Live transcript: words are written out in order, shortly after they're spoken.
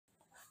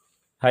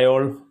Hi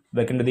all,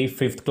 welcome to the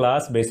fifth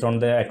class based on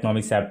the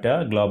economics chapter,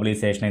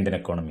 Globalization and the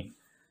Economy.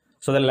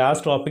 So the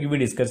last topic we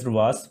discussed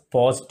was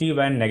positive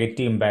and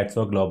negative impacts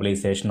of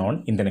globalization on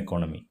Indian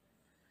economy.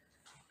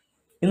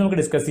 ഇന്ന് നമുക്ക്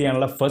discuss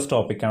ചെയ്യാനുള്ള first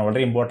ടോപ്പിക്കാണ്,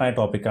 വളരെ important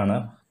ടോപ്പിക്കാണ്.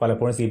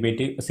 പലപ്പോഴും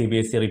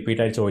CBSE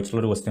repeat ആയി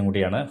ചോദിച്ചിട്ടുള്ള ഒരു ക്വസ്റ്റ്യൻ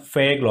കൂടിയാണ്,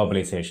 ഫെയർ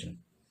ഗ്ലോബലൈസേഷൻ.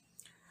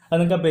 അത്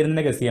നിങ്ങൾക്ക് ആ പേരിൽ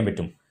തന്നെ ഗസ് ചെയ്യാൻ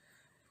പറ്റും.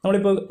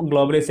 നമ്മളിപ്പോൾ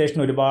ഗ്ലോബലൈസേഷൻ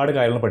ഒരുപാട്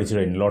കാര്യങ്ങൾ പഠിച്ചു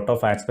കഴിഞ്ഞു. Lot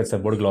of aspects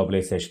about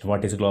globalisation,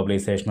 what is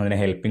globalisation, അതിൻ്റെ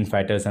ഹെൽപ്പിംഗ്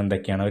ഫാക്ടേഴ്സ്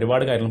എന്തൊക്കെയാണ്,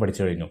 ഒരുപാട് കാര്യങ്ങൾ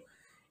പഠിച്ചു കഴിഞ്ഞു.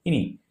 ഇനി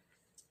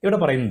ഇവിടെ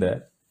പറയുന്നത്,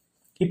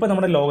 ഇപ്പം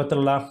നമ്മുടെ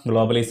ലോകത്തുള്ള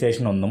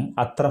ഗ്ലോബലൈസേഷൻ ഒന്നും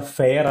അത്ര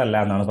ഫെയർ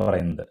അല്ല എന്നാണ്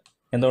പറയുന്നത്.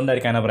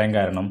 എന്തുകൊണ്ടായിരിക്കും അങ്ങനെ പറയാൻ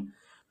കാരണം?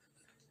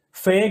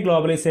 Fair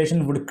globalization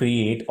would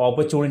create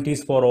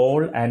opportunities for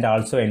all and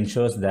also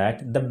ensures that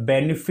the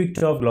benefit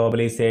of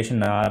globalization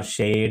are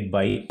shared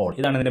by all.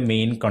 ഇതാണ് ഇതിൻ്റെ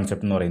മെയിൻ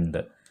കോൺസെപ്റ്റ് എന്ന്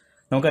പറയുന്നത്.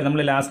 നമുക്കറിയാം,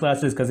 നമ്മൾ ലാസ്റ്റ്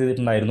ക്ലാസ് ഡിസ്കസ്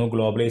ചെയ്തിട്ടുണ്ടായിരുന്നു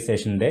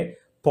ഗ്ലോബലൈസേഷൻ്റെ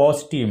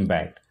പോസിറ്റീവ്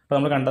ഇമ്പാക്റ്റ്. അപ്പോൾ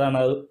നമ്മൾ കണ്ടതാണ്,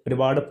 അത്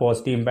ഒരുപാട്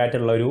പോസിറ്റീവ് ഇമ്പാക്റ്റ്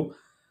ഉള്ള ഒരു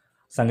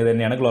സംഗതി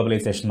തന്നെയാണ്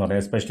ഗ്ലോബലൈസേഷൻ എന്ന്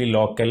പറയുന്നത്, എസ്പെഷ്യലി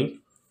ലോക്കൽ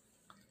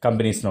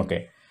കമ്പനീസിനൊക്കെ.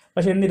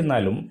 പക്ഷെ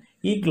എന്നിരുന്നാലും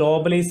ഈ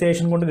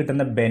ഗ്ലോബലൈസേഷൻ കൊണ്ട്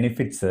കിട്ടുന്ന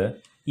ബെനിഫിറ്റ്സ്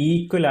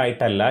ഈക്വൽ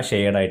ആയിട്ടല്ല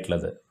ഷെയർഡ്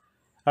ആയിട്ടുള്ളത്.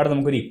 അവിടെ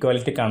നമുക്കൊരു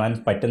ഇക്വാലിറ്റി കാണാൻ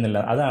പറ്റുന്നില്ല.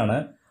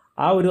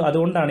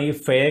 അതുകൊണ്ടാണ് ഈ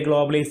ഫെയർ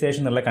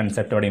ഗ്ലോബലൈസേഷൻ എന്നുള്ള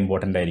കൺസെപ്റ്റ് അവിടെ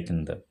ഇമ്പോർട്ടൻ്റ്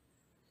ആയിരിക്കുന്നത്.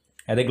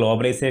 അതായത്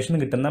ഗ്ലോബലൈസേഷൻ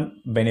കിട്ടുന്ന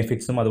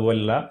ബെനിഫിറ്റ്സും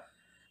അതുപോലുള്ള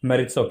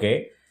മെറിറ്റ്സൊക്കെ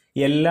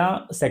എല്ലാ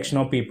സെക്ഷൻ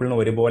ഓഫ് പീപ്പിളിനും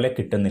ഒരുപോലെ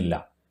കിട്ടുന്നില്ല.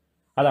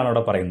 അതാണ്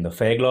അവിടെ പറയുന്നത്.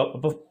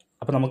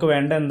 അപ്പോൾ നമുക്ക്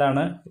വേണ്ട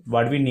എന്താണ്?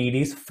 What we need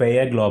is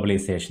fair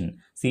globalisation.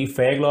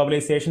 Fair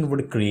globalisation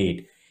would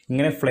create,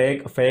 ഇങ്ങനെ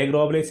ഫെയർ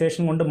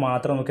ഗ്ലോബലൈസേഷൻ കൊണ്ട്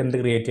മാത്രം നമുക്ക് എന്ത്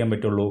ക്രിയേറ്റ് ചെയ്യാൻ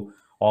പറ്റുള്ളൂ?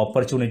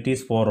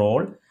 Opportunities for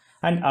all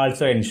and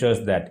also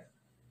ensures that,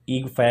 ഈ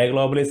ഫെയർ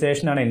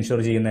ഗ്ലോബലൈസേഷൻ ആണ് എൻഷുർ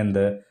ചെയ്യുന്നത്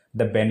എന്ത്?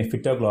 The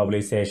benefit of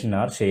globalisation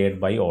R shared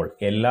by all.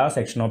 എല്ലാ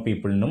സെക്ഷൻ ഓഫ്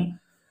പീപ്പിളിനും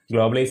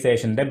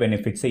ഗ്ലോബലൈസേഷൻ്റെ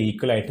ബെനിഫിറ്റ്സ്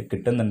ഈക്വൽ ആയിട്ട്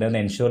കിട്ടുന്നുണ്ട് എന്ന്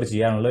എൻഷുർ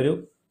ചെയ്യാനുള്ളൊരു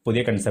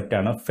പുതിയ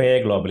കൺസെപ്റ്റാണ് ഫെയർ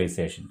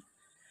ഗ്ലോബലൈസേഷൻ.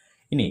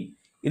 ഇനി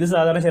ഇത്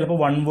സാധാരണ ചിലപ്പോൾ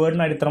വൺ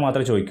വേർഡിനായിട്ട് ഇത്ര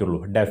മാത്രമേ ചോദിക്കുള്ളൂ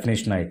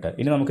ഡെഫിനേഷനായിട്ട്.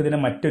 ഇനി നമുക്കിതിന്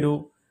മറ്റൊരു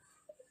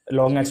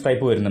ലോങ് ആൻസ്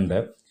ടൈപ്പ് വരുന്നുണ്ട്.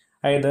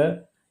 അതായത്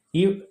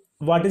ഈ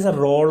what is A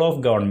role of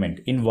government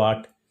in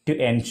what to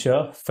ensure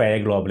fair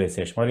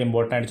globalisation. വളരെ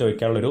ഇമ്പോർട്ടൻ്റ് ആയിട്ട്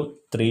ചോദിക്കാനുള്ളൊരു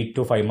 3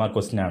 to 5 മാർക്ക്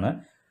ക്വസ്റ്റ്യൻ ആണ്.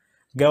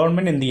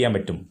 ഗവൺമെൻറ് എന്ത് ചെയ്യാൻ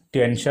പറ്റും to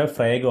ensure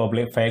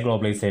fair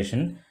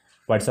globalisation?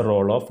 What's a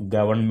role of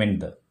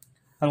government?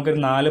 നമുക്കൊരു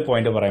 4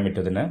 പോയിന്റ് പറയാൻ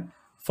പറ്റും ഇതിന്.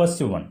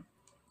 First one,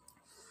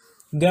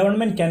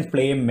 government can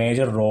play A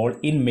major role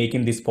in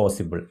making this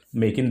possible.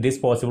 Making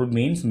this possible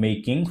means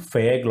making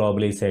fair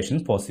globalisation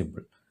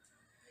possible.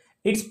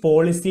 It's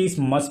policies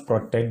must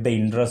protect the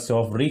interest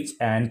of rich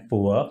and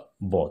poor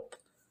both.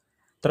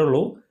 ഇത്രേ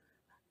ഉള്ളൂ.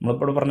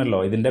 നമ്മളിപ്പോൾ പറഞ്ഞല്ലോ,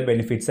 ഇതിൻ്റെ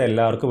benefits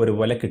എല്ലാവർക്കും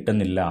ഒരുപോലെ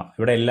കിട്ടുന്നില്ല.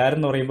 ഇവിടെ എല്ലാവരും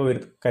എന്ന് പറയുമ്പോൾ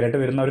കറക്റ്റ്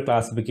വരുന്ന ഒരു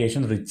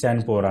ക്ലാസിഫിക്കേഷൻ റിച്ച്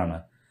ആൻഡ് പുവർ ആണ്.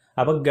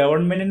 അപ്പോൾ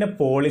ഗവൺമെൻറ്റിൻ്റെ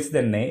പോളിസി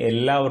തന്നെ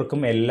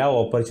എല്ലാവർക്കും എല്ലാ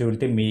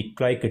ഓപ്പർച്യൂണിറ്റിയും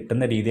ഈക്വലായി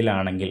കിട്ടുന്ന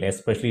രീതിയിലാണെങ്കിൽ,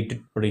 especially to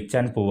rich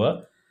and poor,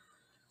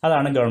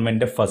 അതാണ്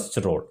ഗവൺമെൻറ്റിൻ്റെ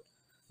ഫസ്റ്റ് റോൾ.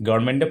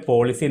 ഗവൺമെൻറ്റിൻ്റെ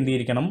പോളിസി എന്ത്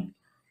ചെയ്തിരിക്കണം?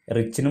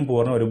 റിച്ചിനും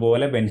പുവറിനും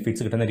ഒരുപോലെ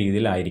ബെനിഫിറ്റ്സ് കിട്ടുന്ന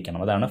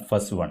രീതിയിലായിരിക്കണം. അതാണ്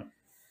first one.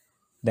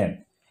 Then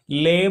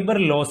labour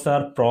laws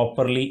R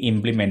properly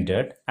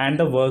implemented and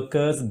the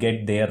workers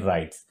get there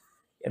rights.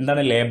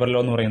 എന്താണ് ലേബർ ലോ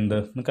എന്ന് പറയുന്നത്?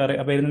 നിങ്ങൾക്ക് അറിയാം,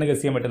 അപ്പോൾ ഇതിൽ നിന്ന് ഗസ്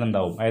ചെയ്യാൻ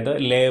പറ്റുന്നുണ്ടാവും. അതായത്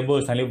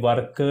ലേബേഴ്സ് അല്ലെങ്കിൽ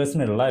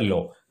വർക്കേഴ്സിനുള്ള law,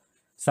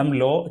 some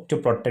law to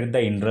protect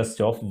the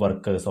interest of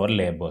workers or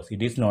labours.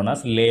 It is known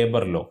as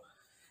labour law.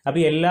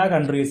 അപ്പോൾ എല്ലാ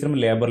കൺട്രീസിലും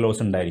ലേബർ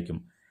ലോസ് ഉണ്ടായിരിക്കും.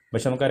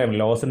 പക്ഷെ നമുക്കറിയാം,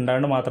 ലോസ്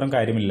ഉണ്ടാകൊണ്ട് മാത്രം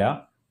കാര്യമില്ല.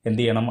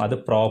 എന്ത് ചെയ്യണം? അത്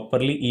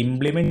പ്രോപ്പർലി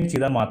ഇംപ്ലിമെൻറ്റ്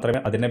ചെയ്താൽ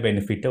മാത്രമേ അതിൻ്റെ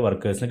ബെനിഫിറ്റ്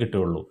വർക്കേഴ്സിന്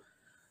കിട്ടുകയുള്ളൂ.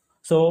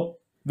 So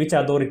which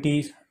authority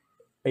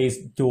is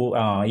to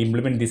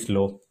implement this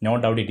law? No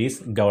doubt it is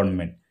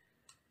government.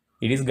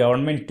 It is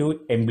government to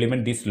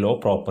implement this law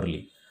properly.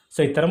 So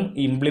ഇത്തരം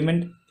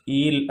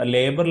ഈ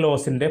ലേബർ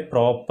ലോസിൻ്റെ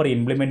പ്രോപ്പർ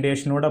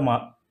ഇംപ്ലിമെൻറ്റേഷനോടെ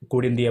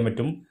കൂടി എന്ത് ചെയ്യാൻ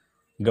പറ്റും?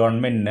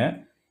 ഗവൺമെൻറ്റിന്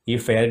ഈ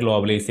ഫെയർ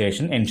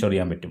ഗ്ലോബലൈസേഷൻ എൻഷുർ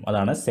ചെയ്യാൻ പറ്റും.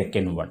 അതാണ്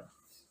second one.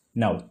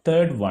 Now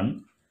third one,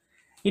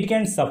 it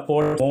can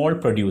support small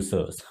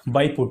producers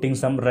by putting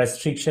some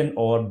restriction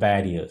or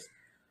barriers.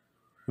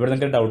 ഇവിടെ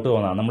നിങ്ങൾക്ക് ഡൗട്ട്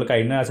തോന്നാം, നമ്മൾ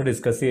കഴിഞ്ഞ ആഴ്ച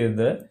ഡിസ്കസ്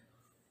ചെയ്തത്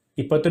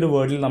ഇപ്പോഴത്തെ ഒരു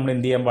വേർഡിൽ നമ്മൾ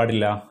എന്ത് ചെയ്യാൻ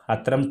പാടില്ല,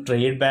 അത്തരം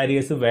ട്രേഡ്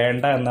ബാരിയേഴ്സ്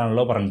വേണ്ട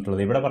എന്നാണല്ലോ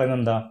പറഞ്ഞിട്ടുള്ളത്. ഇവിടെ പറയുന്നത്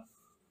എന്താ?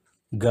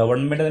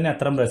 ഗവൺമെൻറ് തന്നെ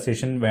അത്തരം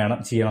റെസ്ട്രിക്ഷൻ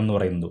ചെയ്യണം എന്ന്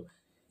പറയുന്നത്.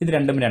 ഇത്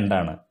രണ്ടും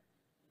രണ്ടാണ്.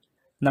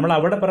 നമ്മൾ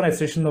അവിടെ പറഞ്ഞ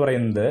റെസ്ട്രിക്ഷൻ എന്ന്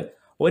പറയുന്നത്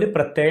ഒരു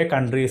പ്രത്യേക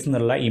കൺട്രീസിൽ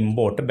നിന്നുള്ള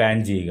ഇമ്പോർട്ട് ബാൻ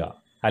ചെയ്യുക,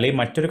 അല്ലെങ്കിൽ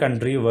മറ്റൊരു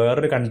കൺട്രി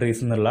വേറൊരു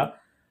കൺട്രീസിൽ നിന്നുള്ള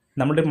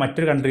നമ്മുടെ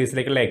മറ്റൊരു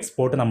കൺട്രീസിലേക്കുള്ള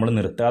എക്സ്പോർട്ട് നമ്മൾ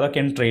നിർത്തുക.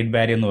 അതൊക്കെയാണ് ട്രേഡ്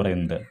ബാരിയർ എന്ന്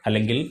പറയുന്നത്.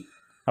 അല്ലെങ്കിൽ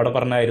അവിടെ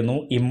പറഞ്ഞായിരുന്നു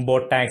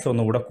ഇമ്പോർട്ട് ടാക്സ്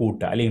ഒന്നുകൂടെ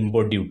കൂട്ടുക, അല്ലെങ്കിൽ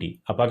ഇമ്പോർട്ട് ഡ്യൂട്ടി.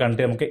 അപ്പോൾ ആ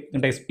കൺട്രി നമുക്ക്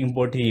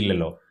ഇമ്പോർട്ട്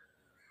ചെയ്യില്ലല്ലോ.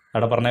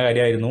 അവിടെ പറഞ്ഞ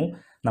കാര്യമായിരുന്നു,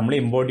 നമ്മൾ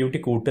ഇമ്പോർട്ട് ഡ്യൂട്ടി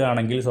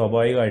കൂട്ടുകയാണെങ്കിൽ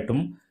സ്വാഭാവികമായിട്ടും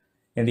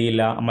എന്ത്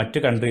ചെയ്യില്ല, മറ്റു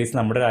കൺട്രീസ്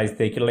നമ്മുടെ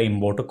രാജ്യത്തേക്കുള്ള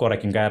ഇമ്പോർട്ട്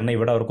കുറയ്ക്കും. കാരണം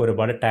ഇവിടെ അവർക്ക്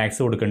ഒരുപാട് ടാക്സ്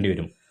കൊടുക്കേണ്ടി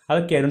വരും.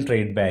 അതൊക്കെയായിരുന്നു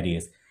ട്രേഡ്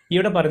ബാരിയേഴ്സ്.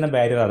 ഇവിടെ പറയുന്ന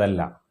ബാരിയർ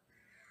അതല്ല.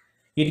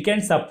 It can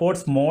support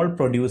small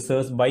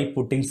producers by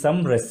putting some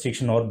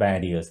restriction or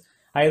barriers.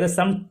 അതായത്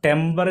സം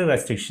ടെമ്പററി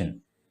റെസ്ട്രിക്ഷൻ.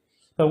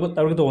 ഇപ്പോൾ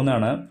അവർക്ക്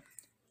തോന്നുകയാണ്,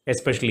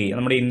 എസ്പെഷ്യലി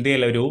നമ്മുടെ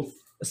ഇന്ത്യയിലെ ഒരു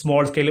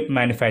small scale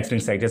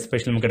manufacturing sector,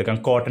 especially നമുക്ക് എടുക്കാം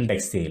കോട്ടൺ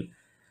ടെക്സ്റ്റൈൽ.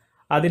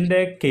 അതിൻ്റെ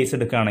കേസ്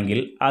എടുക്കുകയാണെങ്കിൽ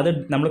അത്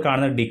നമ്മൾ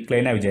കാണുന്ന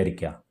ഡിക്ലൈനാണ്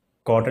വിചാരിക്കുക.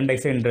 കോട്ടൺ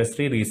ടെക്സ്റ്റൈൽ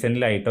ഇൻഡസ്ട്രി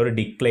റീസെൻ്റ്ലി ആയിട്ട് ഒരു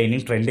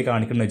ഡിക്ലൈനിങ് ട്രെൻഡ്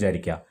കാണിക്കുന്നു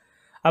വിചാരിക്കുക.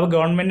 അപ്പോൾ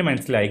ഗവൺമെൻറ്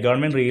മനസ്സിലായി,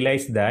 government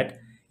realise that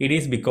it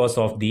is because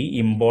of the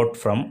import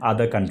from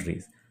other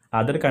countries.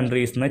 Other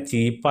കൺട്രീസിൽ നിന്ന്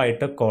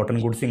ചീപ്പായിട്ട് കോട്ടൺ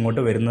ഗുഡ്സ്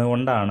ഇങ്ങോട്ട് വരുന്നത്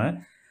കൊണ്ടാണ്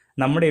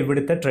നമ്മുടെ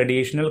ഇവിടുത്തെ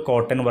ട്രഡീഷണൽ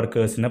കോട്ടൺ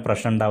വർക്കേഴ്സിന്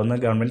പ്രശ്നം ഉണ്ടാകുന്നത്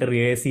ഗവൺമെൻറ്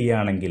റിയലൈസ്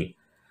ചെയ്യുകയാണെങ്കിൽ,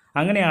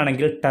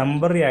 അങ്ങനെയാണെങ്കിൽ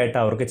ടെമ്പററി ആയിട്ട്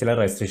അവർക്ക് ചില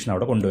റെസ്ട്രിക്ഷൻ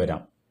അവിടെ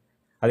കൊണ്ടുവരാം.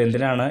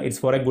 അതെന്തിനാണ്?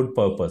 It's four A good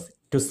purpose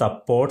to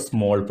support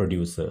small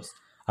producers.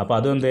 അപ്പോൾ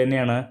അതും എന്ത്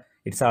തന്നെയാണ്?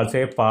 It's also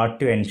A part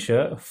two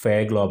ensure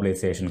fair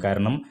globalisation.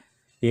 കാരണം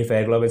ഈ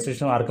ഫെയർ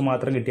ഗ്ലോബലൈസേഷൻ ആർക്ക്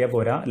മാത്രം കിട്ടിയാൽ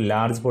പോരാ,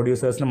 ലാർജ്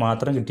പ്രൊഡ്യൂസേഴ്സിന്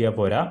മാത്രം കിട്ടിയാൽ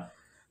പോരാ,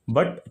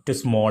 but to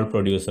small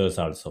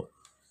producers also.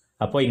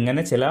 അപ്പോൾ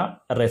ഇങ്ങനെ ചില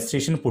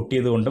റെസ്ട്രിക്ഷൻ പുട്ട്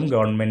ചെയ്തുകൊണ്ടും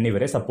ഗവൺമെൻറ്റിന്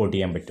ഇവരെ സപ്പോർട്ട്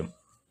ചെയ്യാൻ പറ്റും.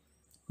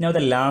 Now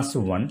the last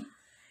one,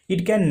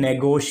 it can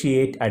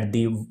negotiate at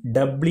the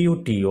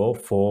WTO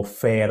for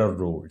fairer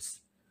rules.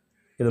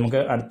 ഇത്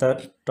നമുക്ക് അടുത്ത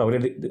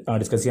ടോപ്പിൽ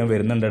ഡിസ്കസ് ചെയ്യാൻ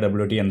വരുന്നുണ്ട്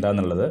WTO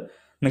എന്താണെന്നുള്ളത്.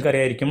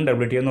 നിങ്ങൾക്കറിയായിരിക്കും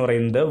WTO എന്ന്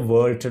പറയുന്നത്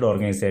വേൾഡ് ട്രേഡ്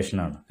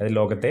ഓർഗനൈസേഷനാണ്. അതായത്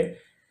ലോകത്തെ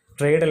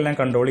ട്രേഡ് എല്ലാം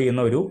കൺട്രോൾ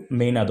ചെയ്യുന്ന ഒരു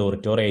main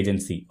authority or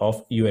agency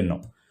of UNO.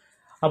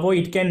 അപ്പോൾ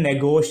it can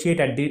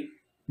negotiate at the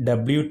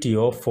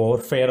WTO four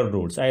fair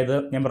rules. അതായത്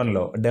ഞാൻ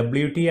പറഞ്ഞല്ലോ,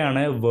 WTO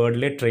ആണ്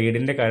വേൾഡിലെ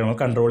ട്രേഡിൻ്റെ കാര്യങ്ങൾ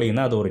കൺട്രോൾ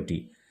ചെയ്യുന്ന അതോറിറ്റി.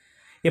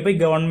 ഇപ്പോൾ ഈ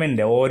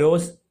ഗവൺമെൻറ് ഓരോ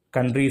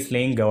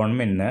കൺട്രീസിലെയും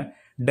ഗവൺമെൻറ്റിന്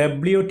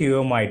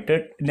WTOയുമായിട്ട്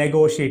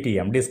നെഗോഷിയേറ്റ്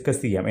ചെയ്യാം, ഡിസ്കസ്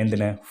ചെയ്യാം.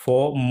 എന്തിന്?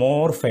 For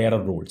more fair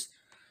rules.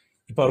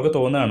 ഇപ്പോൾ അവർക്ക്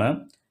തോന്നുകയാണ്,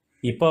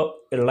 ഇപ്പോൾ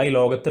ഉള്ള ഈ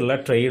ലോകത്തുള്ള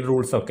ട്രേഡ്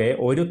റൂൾസൊക്കെ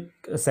ഒരു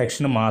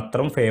സെക്ഷന്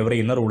മാത്രം ഫേവർ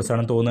ചെയ്യുന്ന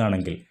റൂൾസാണെന്ന്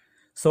തോന്നുകയാണെങ്കിൽ,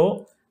 സോ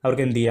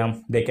അവർക്ക് എന്ത് ചെയ്യാം?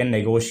 They can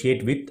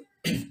negotiate with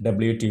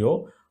WTO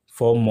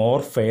for more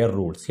fair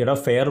rules. ഇവിടെ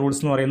ഫെയർ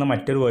റൂൾസ് എന്ന് പറയുന്ന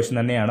മറ്റൊരു വേർഷൻ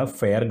തന്നെയാണ്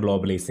ഫെയർ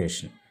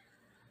ഗ്ലോബലൈസേഷൻ.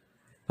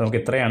 നമുക്ക്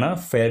ഇത്രയാണ്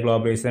ഫെയർ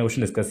ഗ്ലോബലൈസേഷനെ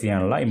കുറിച്ച് ഡിസ്കസ്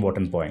ചെയ്യാനുള്ള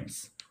ഇമ്പോർട്ടൻറ്റ്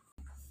പോയിന്റ്സ്.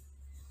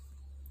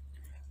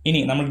 ഇനി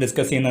നമ്മൾ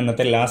ഡിസ്കസ് ചെയ്യുന്ന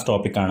ഇന്നത്തെ ലാസ്റ്റ്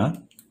ടോപ്പിക്കാണ്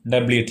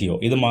WTO.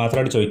 ഇത്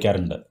മാത്രമായിട്ട്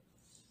ചോദിക്കാറുണ്ട്.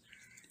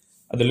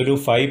 അതിലൊരു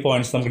 5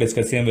 പോയിന്റ്സ് നമുക്ക്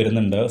ഡിസ്കസ് ചെയ്യാൻ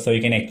വരുന്നുണ്ട്. So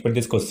you can expect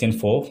this question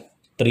four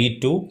 3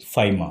 to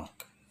 5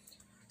 mark.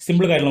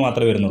 Simple കാര്യങ്ങൾ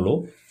മാത്രമേ വരുന്നുള്ളൂ.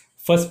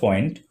 ഫസ്റ്റ്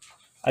പോയിന്റ്,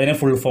 അതിനെ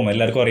ഫുൾ ഫോം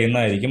എല്ലാവർക്കും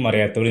അറിയുന്നതായിരിക്കും,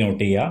 അറിയാത്തവർ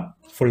നോട്ട് ചെയ്യുക.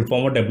 Full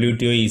form of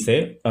WTO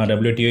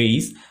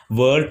is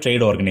world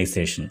trade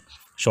organisation,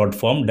 short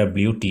form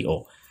WTO.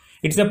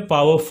 It's A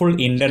powerful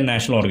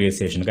international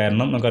organisation.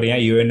 കാരണം നമുക്കറിയാം,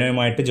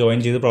 UNOയുമായിട്ട് join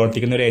ചെയ്ത്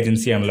പ്രവർത്തിക്കുന്ന ഒരു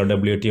ഏജൻസിയാണല്ലോ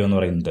WTO എന്ന്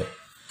പറയുന്നത്.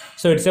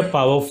 So it's A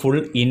powerful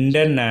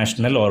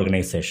international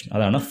organisation.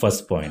 അതാണ്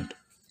ഫസ്റ്റ് പോയിന്റ്.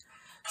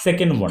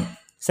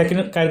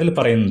 സെക്കൻഡ് കാര്യത്തിൽ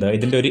പറയുന്നത്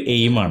ഇതിൻ്റെ ഒരു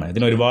എയിമാണ്.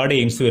 ഇതിന് ഒരുപാട്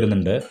എയിംസ്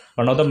വരുന്നുണ്ട്.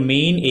 One of the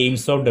main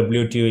aims of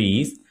WTO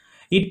is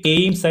it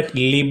aims at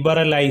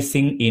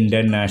ലിബറലൈസിങ്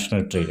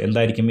international trade.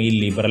 എന്തായിരിക്കും ഈ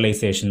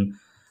ലിബറലൈസേഷൻ?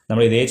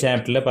 നമ്മൾ ഇതേ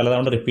ചാപ്റ്ററിൽ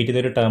പലതവണ റിപ്പീറ്റ്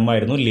ചെയ്തൊരു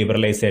ടേമായിരുന്നു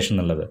ലിബറലൈസേഷൻ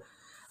എന്നുള്ളത്.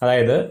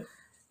 അതായത്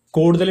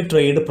കൂടുതൽ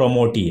ട്രേഡ്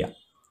പ്രൊമോട്ട് ചെയ്യുക,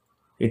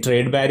 ഈ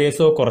ട്രേഡ്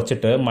ബാരിയേഴ്സ്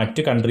കുറച്ചിട്ട്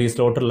മറ്റ്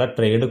കൺട്രീസിലോട്ടുള്ള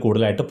ട്രേഡ്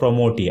കൂടുതലായിട്ട്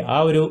പ്രൊമോട്ട് ചെയ്യുക. ആ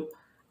ഒരു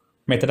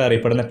മെത്തഡ്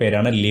അറിയപ്പെടുന്ന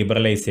പേരാണ്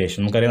ലിബറലൈസേഷൻ.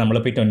 നമുക്കറിയാം,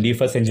 നമ്മളിപ്പോൾ ഈ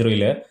 21st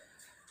സെഞ്ച്വറിയിൽ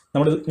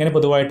നമ്മൾ ഇങ്ങനെ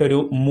പൊതുവായിട്ടൊരു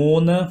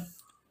 3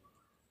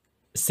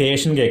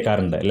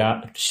 കേൾക്കാറുണ്ട്,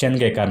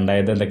 കേൾക്കാറുണ്ട്.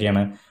 അതായത്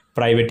എന്തൊക്കെയാണ്?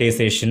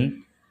 Privatisation,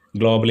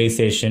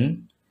 globalisation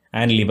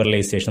and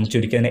liberalisation. നമുക്ക്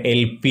ചുരുക്കി അതിനെ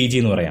LPG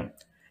എന്ന് പറയാം.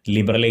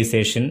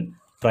 Liberalisation,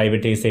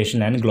 privatisation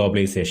and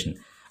globalisation.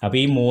 അപ്പോൾ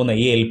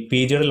ഈ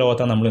LPGയുടെ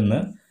ലോകത്താണ് നമ്മളിന്ന്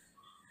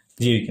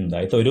ജീവിക്കുന്നത്.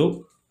 ആദ്യത്തെ ഒരു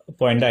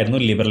പോയിന്റ് ആയിരുന്നു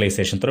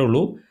ലിബറലൈസേഷൻ. അത്രേ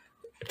ഉള്ളൂ.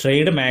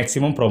 ട്രേഡ്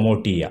മാക്സിമം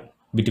പ്രൊമോട്ട് ചെയ്യുക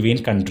ബിറ്റ്വീൻ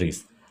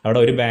കൺട്രീസ്. അവിടെ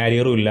ഒരു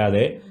ബാരിയറും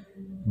ഇല്ലാതെ,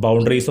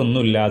 ബൗണ്ടറീസ്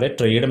ഒന്നും ഇല്ലാതെ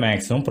ട്രേഡ്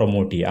മാക്സിമം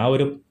പ്രൊമോട്ട് ചെയ്യുക. ആ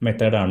ഒരു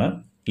മെത്തേഡാണ്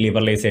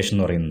ലിബറലൈസേഷൻ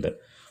എന്ന് പറയുന്നത്.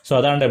 സോ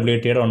അതാണ്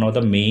WTOയുടെ one of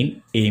the main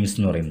AIIMS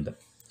എന്ന് പറയുന്നത്.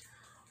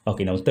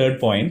 Okay, now third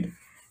point,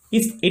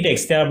 it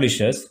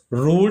establishes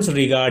rules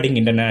regarding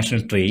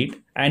international trade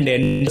and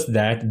ensures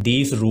that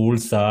these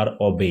rules are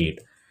obeyed.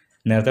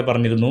 നേരത്തെ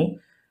പറഞ്ഞിരുന്നു,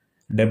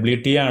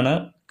 WTO ആണ്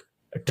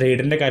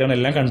ട്രേഡിൻ്റെ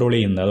കാര്യങ്ങളെല്ലാം കൺട്രോൾ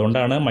ചെയ്യുന്നത്.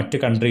 അതുകൊണ്ടാണ് മറ്റ്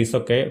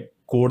കൺട്രീസൊക്കെ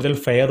കൂടുതൽ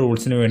ഫെയർ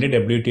റൂൾസിന് വേണ്ടി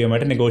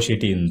WTOയുമായിട്ട്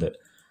നെഗോഷിയേറ്റ് ചെയ്യുന്നത്.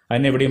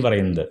 അതിനെവിടെയും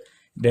പറയുന്നത്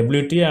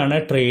WTO ആണ്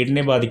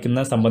ട്രേഡിനെ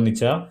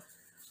സംബന്ധിച്ച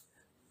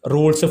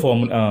റൂൾസ്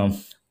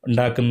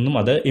ഉണ്ടാക്കുന്നതും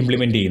അത്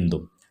ഇംപ്ലിമെൻറ്റ്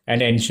ചെയ്യുന്നതും.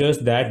 And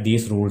ensures that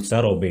these rules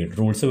R obeyed.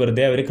 Rules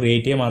വെറുതെ അവർ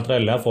ക്രിയേറ്റ് ചെയ്യുക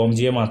മാത്രമല്ല, ഫോം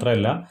ചെയ്യുക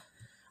മാത്രമല്ല,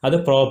 അത്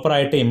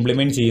പ്രോപ്പറായിട്ട്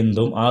ഇംപ്ലിമെൻറ്റ്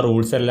ചെയ്യുന്നതും ആ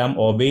റൂൾസ് എല്ലാം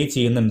ഒബേ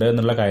ചെയ്യുന്നുണ്ട്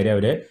എന്നുള്ള കാര്യം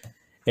അവർ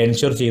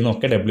എൻഷുർ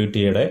ചെയ്യുന്നതൊക്കെ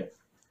WTOയുടെ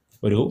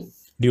ഒരു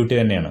ഡ്യൂട്ടി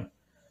തന്നെയാണ്.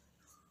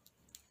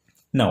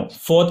 Now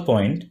fourth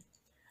point,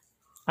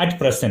 at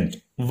present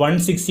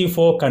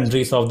 164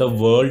 countries of the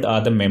world are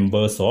the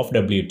members of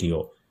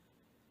WTO.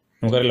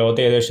 നമുക്കറിയാം,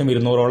 ലോകത്ത് ഏകദേശം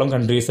 200ഓളം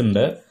കൺട്രീസ്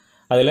ഉണ്ട്.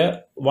 അതിൽ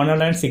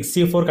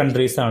 164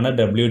 കൺട്രീസാണ്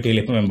WTOയിൽ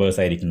ഇപ്പോൾ മെമ്പേഴ്സ്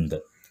ആയിരിക്കുന്നത്.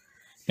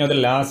 Now the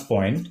last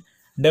point,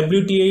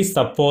 WTO is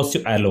supposed to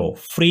allow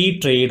free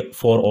trade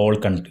for all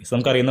countries.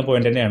 നമുക്കറിയുന്ന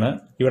point തന്നെയാണ്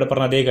ഇവിടെ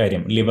പറഞ്ഞ അതേ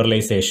കാര്യം,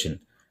 ലിബറലൈസേഷൻ.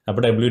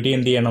 അപ്പോൾ WTO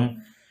എന്ത് ചെയ്യണം?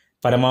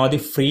 പരമാവധി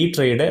ഫ്രീ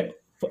ട്രേഡ്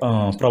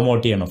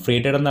പ്രൊമോട്ട് ചെയ്യണം. ഫ്രീ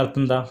ട്രേഡ് എന്ന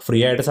അർത്ഥം എന്താ? ഫ്രീ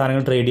ആയിട്ട്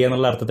സാധനങ്ങൾ ട്രേഡ് ചെയ്യുക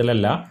എന്നുള്ള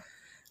അർത്ഥത്തിലല്ല,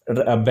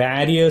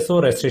 ബാരിയേഴ്സോ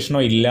റെസ്ട്രിക്ഷനോ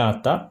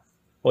ഇല്ലാത്ത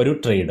ഒരു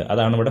ട്രേഡ്.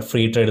 അതാണ് ഇവിടെ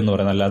ഫ്രീ ട്രേഡ് എന്ന്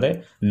പറയുന്നത്, അല്ലാതെ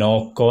നോ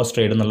കോസ്റ്റ്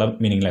ട്രേഡ് എന്നുള്ള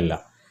മീനിങ്ങിലല്ല.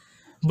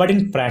 ബട്ട് ഇൻ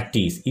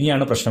പ്രാക്ടീസ്,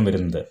 ഇനിയാണ് പ്രശ്നം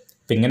വരുന്നത്.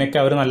 ഇപ്പം ഇങ്ങനെയൊക്കെ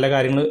അവർ നല്ല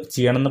കാര്യങ്ങൾ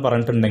ചെയ്യണമെന്ന്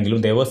പറഞ്ഞിട്ടുണ്ടെങ്കിലും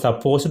ദേ വർ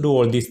suppose to do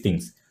all these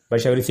things.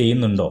 പക്ഷെ അവർ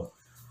ചെയ്യുന്നുണ്ടോ?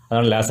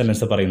 അതാണ് ലാസ്റ്റ്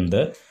സെൻറ്റൻസ്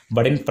പറയുന്നത്.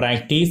 But in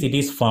practice it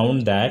is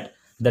found that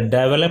the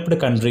developed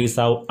countries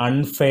have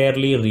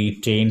unfairly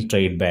retained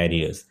trade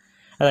barriers.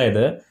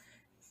 അതായത്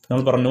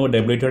നമ്മൾ പറഞ്ഞു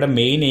WTOയുടെ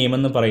മെയിൻ എയിം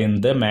എന്ന്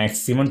പറയുന്നത്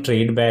മാക്സിമം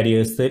ട്രേഡ്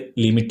ബാരിയേഴ്സ്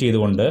ലിമിറ്റ്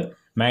ചെയ്തുകൊണ്ട്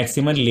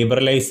മാക്സിമം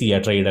ലിബറലൈസ്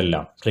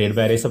ചെയ്യുക ട്രേഡ്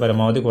ബാരിയേഴ്സ്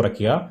പരമാവധി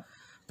കുറയ്ക്കുക,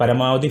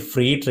 പരമാവധി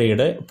ഫ്രീ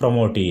ട്രേഡ്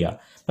പ്രൊമോട്ട് ചെയ്യുക.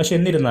 പക്ഷെ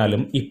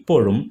എന്നിരുന്നാലും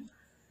ഇപ്പോഴും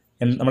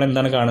നമ്മൾ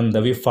എന്താണ് കാണുന്നത്?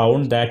 V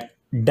found that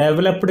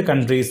developed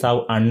countries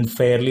have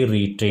അൺഫെയർലി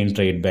retain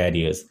trade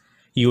barriers.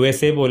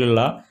 USA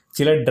പോലുള്ള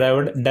ചില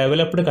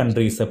ഡെവലപ്ഡ്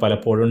കൺട്രീസ്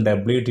പലപ്പോഴും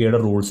WTOയുടെ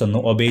റൂൾസ്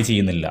ഒന്നും ഒബേ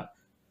ചെയ്യുന്നില്ല.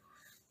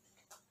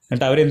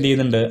 എന്നിട്ട് അവരെന്ത്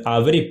ചെയ്യുന്നുണ്ട്?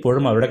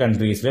 അവരിപ്പോഴും അവരുടെ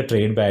കൺട്രീസിൽ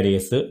ട്രേഡ്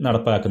ബാരിയേഴ്സ്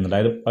നടപ്പാക്കുന്നുണ്ട്.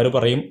 അതായത് അവർ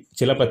പറയും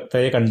ചില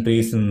പ്രത്യേക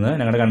കൺട്രീസിൽ നിന്ന്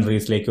ഞങ്ങളുടെ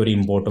കൺട്രീസിലേക്ക് ഒരു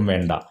ഇമ്പോർട്ടും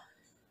വേണ്ട.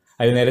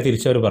 അത് നേരെ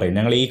തിരിച്ചവർ പറയും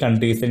ഞങ്ങൾ ഈ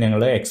കൺട്രീസിൽ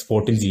ഞങ്ങൾ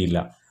എക്സ്പോർട്ടും ചെയ്യില്ല.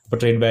 അപ്പോൾ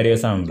ട്രേഡ്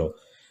ബാരിയേഴ്സ് ആണല്ലോ.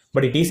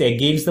 But it is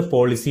against the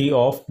policy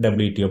of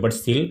WTO. But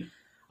still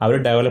our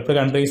developed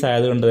countries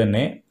ആയതുകൊണ്ട്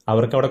തന്നെ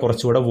അവർക്ക് അവിടെ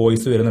കുറച്ചുകൂടെ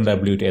വോയിസ് വരുന്നുണ്ട്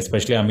WTO.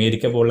 എസ്പെഷ്യലി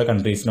അമേരിക്ക പോലുള്ള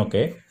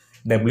കൺട്രീസിനൊക്കെ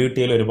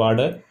WTOയിൽ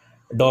ഒരുപാട്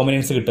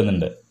ഡോമിനൻസ്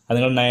കിട്ടുന്നുണ്ട്. അത്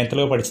നിങ്ങൾ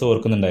നയത്തിലൊക്കെ പഠിച്ച്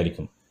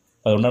ഓർക്കുന്നുണ്ടായിരിക്കും.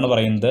 അതുകൊണ്ടാണ്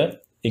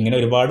പറയുന്നത് ഇങ്ങനെ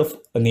ഒരുപാട്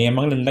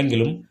നിയമങ്ങൾ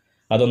ഉണ്ടെങ്കിലും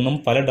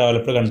അതൊന്നും പല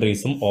ഡെവലപ്ഡ്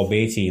കൺട്രീസും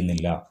ഒബേ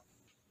ചെയ്യുന്നില്ല.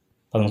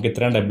 അപ്പോൾ നമുക്ക്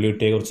ഇത്രയും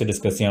WTOയെ കുറിച്ച്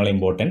ഡിസ്കസ് ചെയ്യാനുള്ള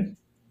ഇമ്പോർട്ടൻറ്റ്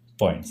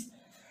പോയിന്റ്സ്.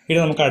 ഇനി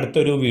നമുക്ക്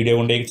അടുത്തൊരു വീഡിയോ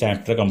കൊണ്ട് ഈ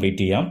ചാപ്റ്റർ കംപ്ലീറ്റ്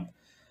ചെയ്യാം.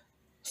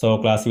 സോ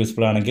ക്ലാസ്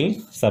യൂസ്ഫുൾ ആണെങ്കിൽ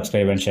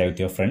subscribe and share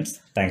with your friends.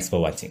 Thanks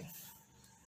for watching.